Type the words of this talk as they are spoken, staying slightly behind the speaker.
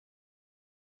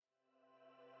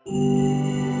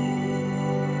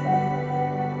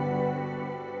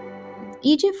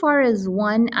eGFR is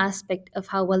one aspect of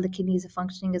how well the kidneys are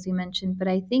functioning, as we mentioned, but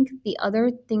I think the other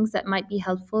things that might be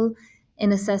helpful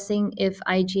in assessing if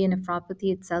IgA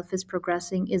nephropathy itself is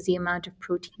progressing is the amount of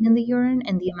protein in the urine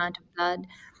and the amount of blood.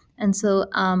 And so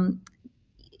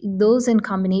those in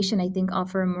combination, I think,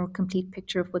 offer a more complete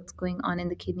picture of what's going on in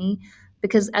the kidney.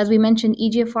 Because as we mentioned,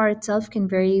 eGFR itself can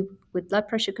vary with blood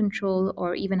pressure control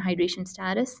or even hydration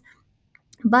status.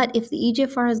 But if the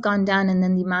eGFR has gone down and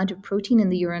then the amount of protein in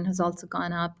the urine has also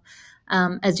gone up,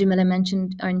 as Jamila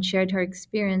mentioned and shared her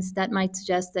experience, that might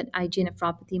suggest that IgA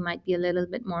nephropathy might be a little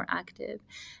bit more active.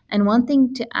 And one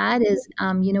thing to add is,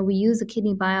 we use a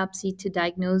kidney biopsy to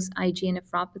diagnose IgA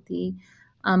nephropathy.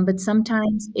 But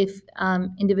sometimes, if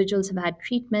individuals have had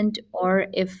treatment or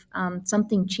if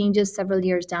something changes several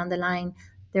years down the line,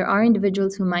 there are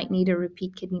individuals who might need a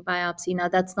repeat kidney biopsy. Now,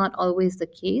 that's not always the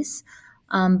case.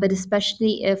 But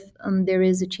especially if there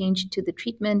is a change to the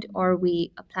treatment or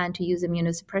we plan to use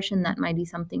immunosuppression, that might be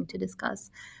something to discuss.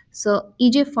 So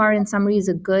eGFR, in summary, is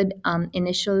a good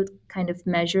initial kind of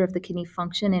measure of the kidney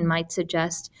function and might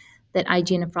suggest that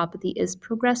IgA nephropathy is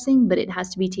progressing, but it has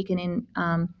to be taken in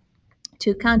to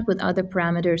account with other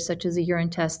parameters such as the urine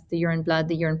test, the urine blood,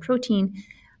 the urine protein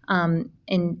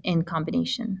in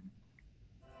combination.